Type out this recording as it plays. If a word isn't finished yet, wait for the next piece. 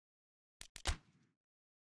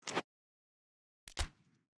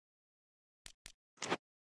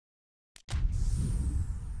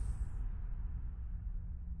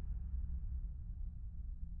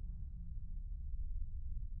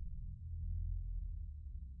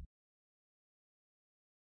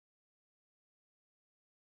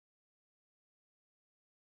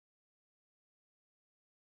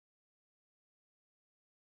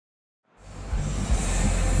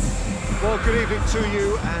Well, good evening to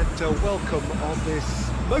you and welcome on this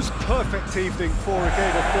most perfect evening for a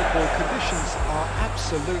game of football. Conditions are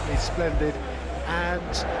absolutely splendid and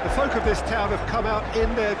the folk of this town have come out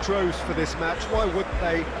in their droves for this match. Why wouldn't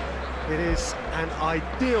they? It is an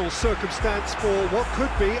ideal circumstance for what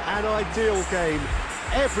could be an ideal game.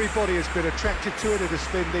 Everybody has been attracted to it. It has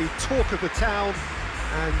been the talk of the town,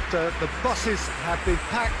 and the buses have been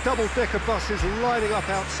packed, double-decker buses lining up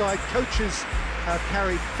outside. Coaches have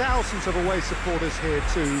carried thousands of away supporters here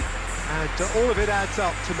too, and all of it adds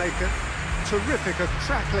up to make a terrific, a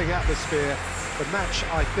crackling atmosphere. The match,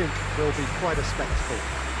 I think, will be quite a spectacle.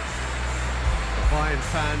 The Bayern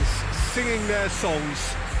fans singing their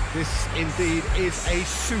songs. This indeed is a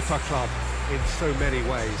super club in so many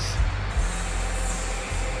ways.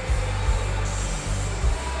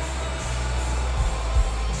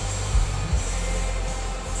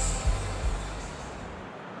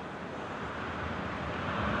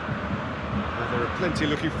 There are plenty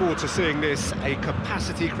looking forward to seeing this, a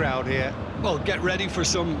capacity crowd here. Well, get ready for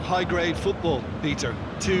some high-grade football, Peter.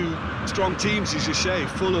 Two strong teams, as you say,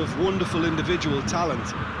 full of wonderful individual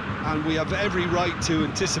talent. And we have every right to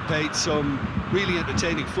anticipate some really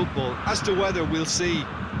entertaining football. As to whether we'll see a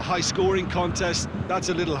high-scoring contest, that's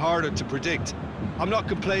a little harder to predict. I'm not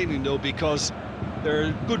complaining, though, because there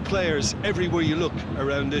are good players everywhere you look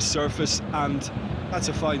around this surface, and that's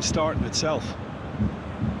a fine start in itself.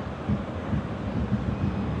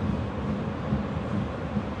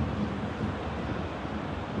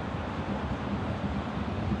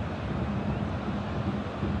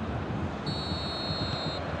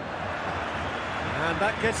 And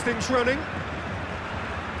that gets things running.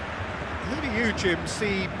 Who do you, Jim,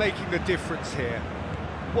 see making the difference here?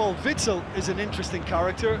 Well, Witsel is an interesting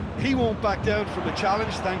character. He won't back down from a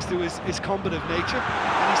challenge thanks to his combative nature,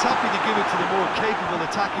 and he's happy to give it to the more capable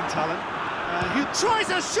attacking talent. He tries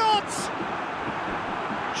a shot!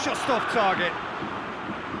 Just off target.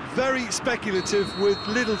 Very speculative with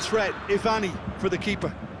little threat, if any, for the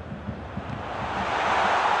keeper.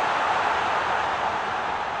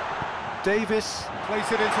 Davis plays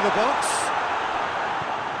it into the box.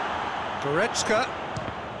 Goretzka.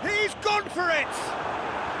 He's gone for it!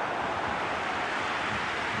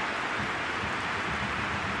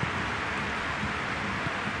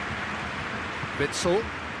 Witsel.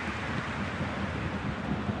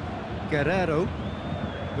 Guerrero.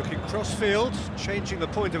 Looking cross-field, changing the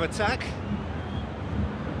point of attack.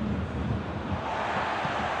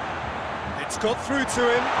 It's got through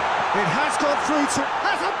to him. It has got through to...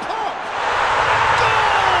 Has a pop!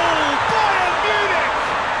 Goal! Bayern Munich!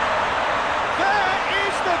 There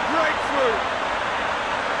is the breakthrough!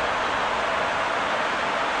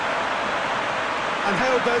 And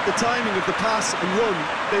how about the timing of the pass and run?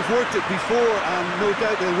 They've worked it before, and no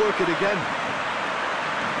doubt they'll work it again.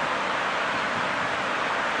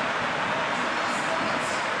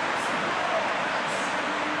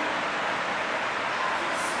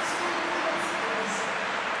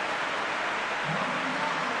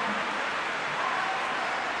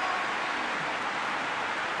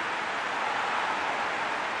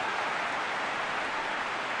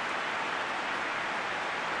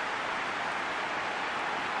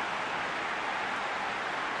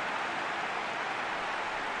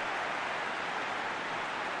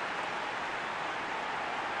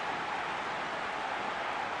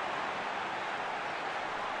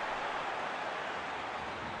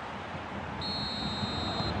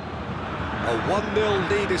 A 1-0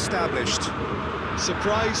 lead established.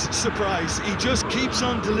 Surprise, surprise. He just keeps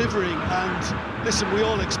on delivering, and listen, we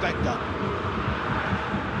all expect that.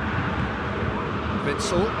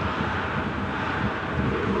 Witsel.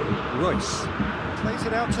 Royce plays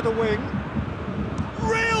it out to the wing.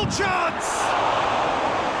 Real chance!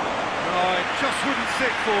 Oh, it just wouldn't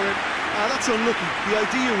sit for him. That's unlucky. The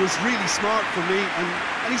idea was really smart for me, and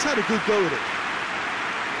he's had a good go at it.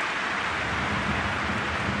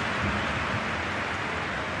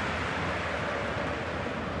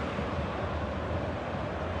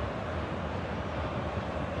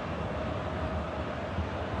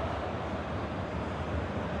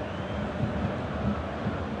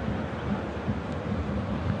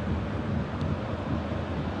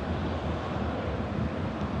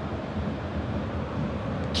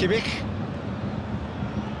 Kimmich.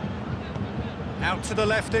 Out to the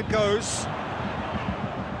left it goes.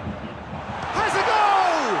 Has a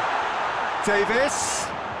goal! Davis.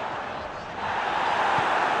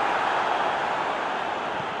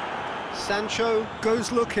 Sancho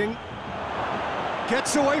goes looking.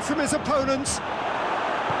 Gets away from his opponent.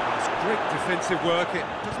 It's great defensive work. It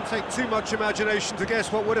doesn't take too much imagination to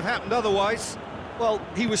guess what would have happened otherwise. Well,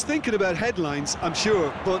 he was thinking about headlines, I'm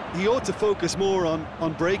sure, but he ought to focus more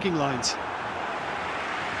on breaking lines.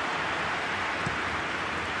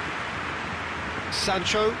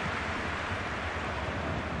 Sancho.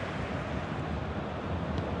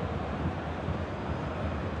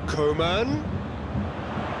 Coman.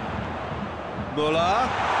 Muller.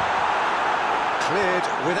 Cleared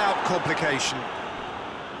without complication.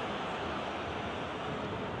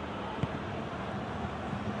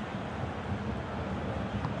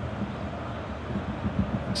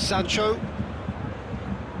 Sancho.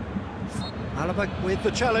 Alaba with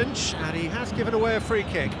the challenge, and he has given away a free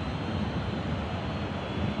kick.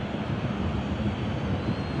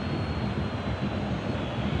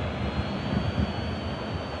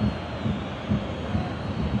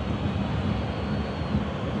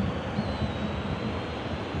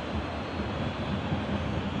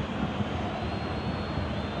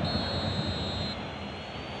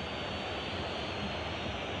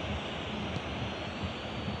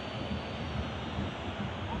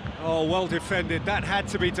 Oh, well defended, that had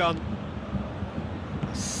to be done.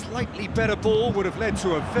 A slightly better ball would have led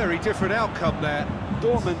to a very different outcome there.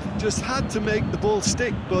 Dortmund just had to make the ball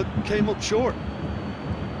stick, but came up short.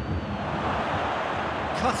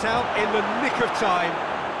 Cut out in the nick of time.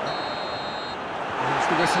 There's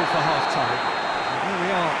the whistle for half-time. There we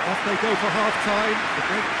are, off they go for half-time. The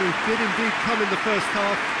breakthrough did indeed come in the first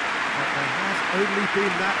half, but there has only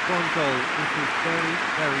been that one goal, which is very,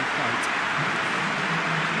 very tight.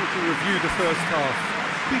 To review the first half.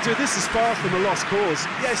 Peter, this is far from a lost cause.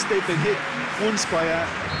 Yes, they've been hit once by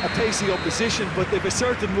a pacey opposition, but they've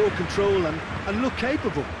asserted more control and look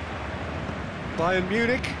capable. Bayern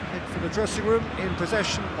Munich head for the dressing room in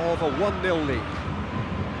possession of a 1-0 lead.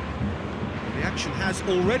 The action has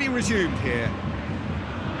already resumed here.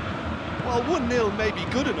 Well, 1-0 may be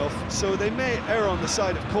good enough, so they may err on the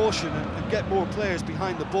side of caution and get more players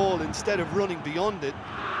behind the ball instead of running beyond it.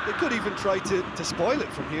 They could even try to spoil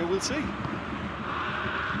it from here, we'll see.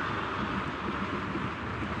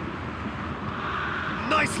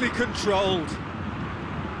 Nicely controlled.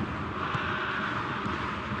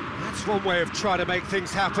 That's one way of trying to make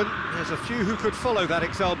things happen. There's a few who could follow that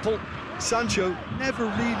example. Sancho never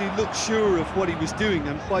really looked sure of what he was doing,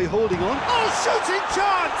 and by holding on... Oh, shooting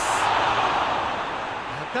chance!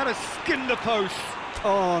 That has skinned the post.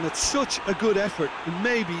 Oh, and it's such a good effort, and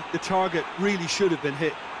maybe the target really should have been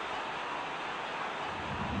hit.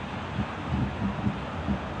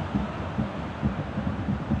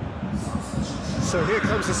 So here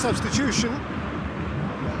comes a substitution.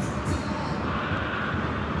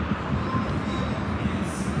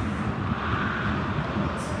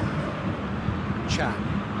 Chan.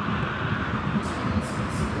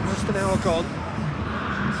 Almost an hour gone.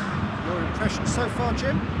 Your impression so far,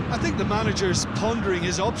 Jim? I think the manager's pondering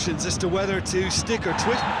his options as to whether to stick or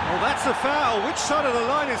twist. Oh, that's a foul. Which side of the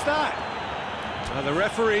line is that? The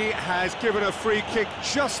referee has given a free kick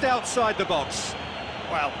just outside the box.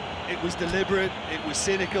 Well, it was deliberate, it was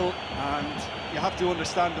cynical, and you have to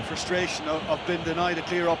understand the frustration of being denied a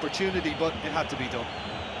clear opportunity, but it had to be done.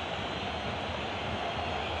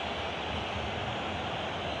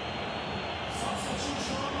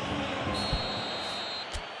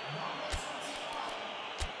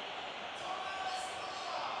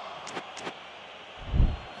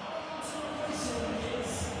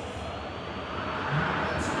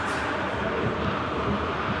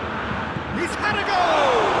 He's had a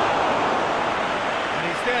goal! And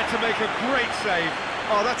he's there to make a great save.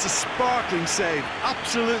 Oh, that's a sparkling save,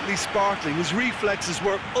 absolutely sparkling. His reflexes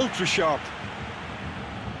were ultra sharp.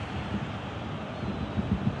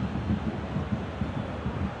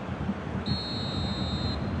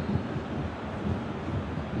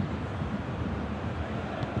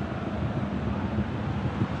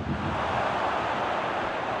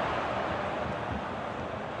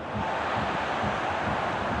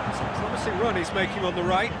 Promising run he's making on the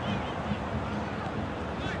right.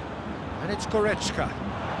 And it's Goretzka.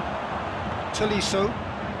 Tolisso.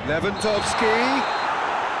 Lewandowski.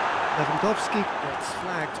 Lewandowski gets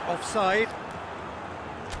flagged offside.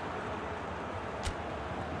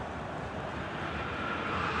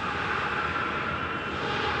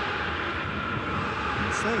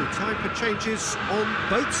 So, time for changes on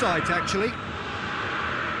both sides, actually.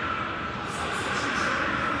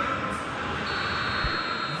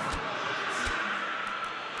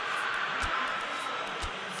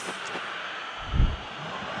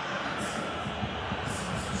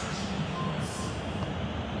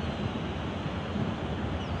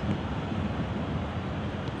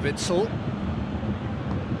 Witzel.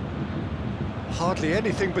 Hardly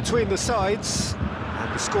anything between the sides,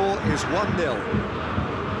 and the score is 1-0.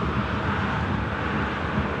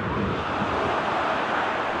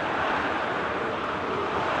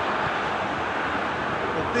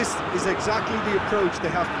 This is exactly the approach they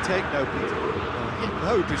have to take now, Peter.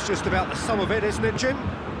 Hope is just about the sum of it, isn't it, Jim?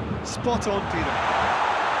 Spot on, Peter.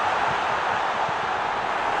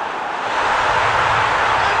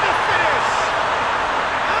 And the finish!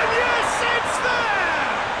 And yes, it's there!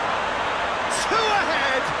 2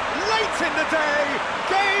 ahead, late in the day,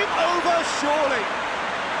 game over surely.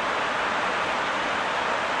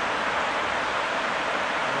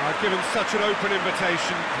 I've given such an open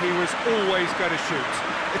invitation, he was always going to shoot.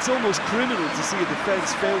 It's almost criminal to see a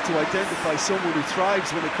defence fail to identify someone who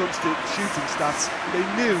thrives when it comes to shooting stats. They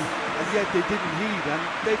knew, and yet they didn't heed, and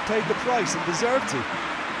they've paid the price and deserve to.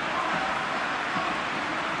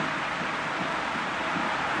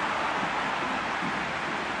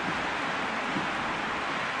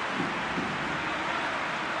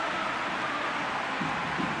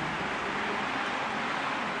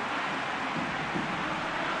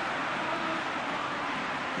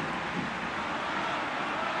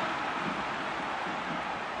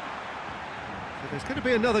 There's going to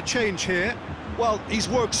be another change here. Well, he's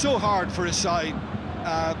worked so hard for his side,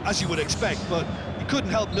 as you would expect, but you couldn't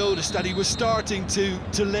help notice that he was starting to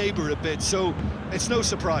labour a bit, so it's no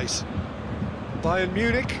surprise. Bayern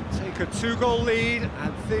Munich take a 2-goal lead,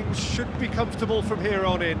 and things should be comfortable from here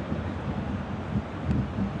on in.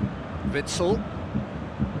 Witsel.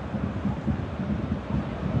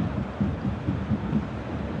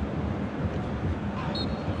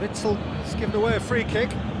 Witsel has given away a free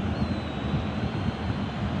kick.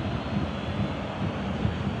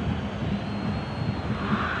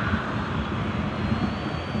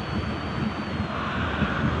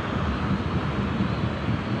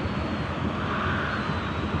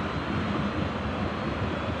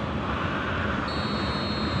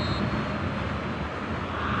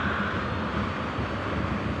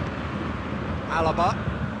 Alaba.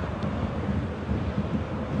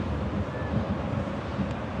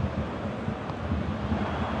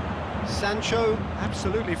 Sancho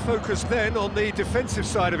absolutely focused then on the defensive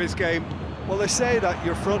side of his game. Well, they say that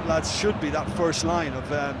your front lads should be that first line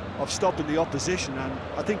of stopping the opposition, and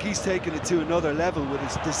I think he's taken it to another level with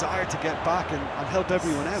his desire to get back and help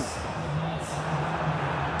everyone out.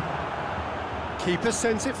 Keeper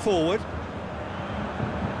sends it forward.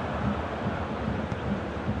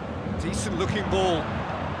 Decent looking ball.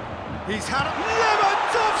 He's had it.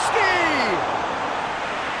 Lewandowski!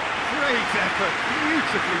 Great effort,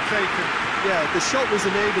 beautifully taken. Yeah, the shot was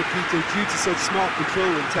enabled, Peter, due to such smart control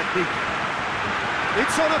and technique.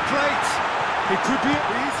 It's on a plate. It could be.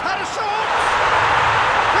 He's had a shot!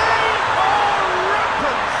 They are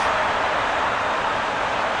rampant!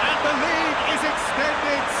 And the lead is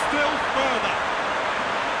extended still further.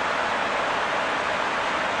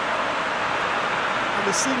 And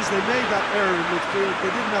as soon as they made that error in midfield, they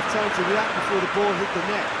didn't have time to react before the ball hit the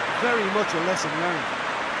net. Very much a lesson learned.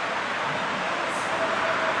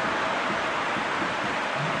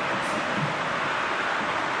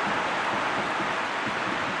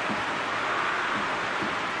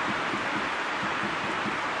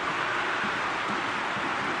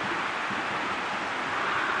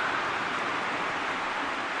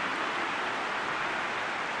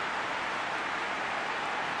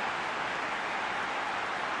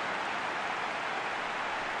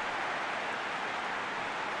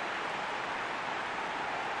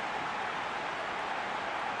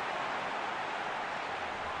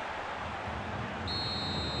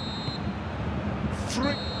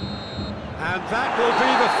 And that will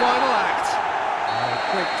be the final act. A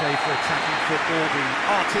great day for attacking football. The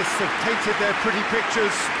artists have painted their pretty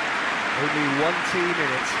pictures. Only one team in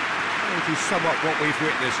it. How would you sum up what we've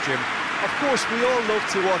witnessed, Jim? Of course, we all love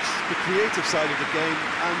to watch the creative side of the game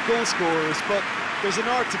and goal scorers, but there's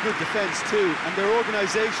an art to good defence too, and their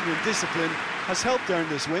organisation and discipline has helped earn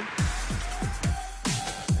this win.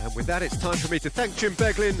 And with that, it's time for me to thank Jim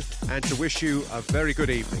Beglin and to wish you a very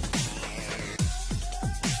good evening.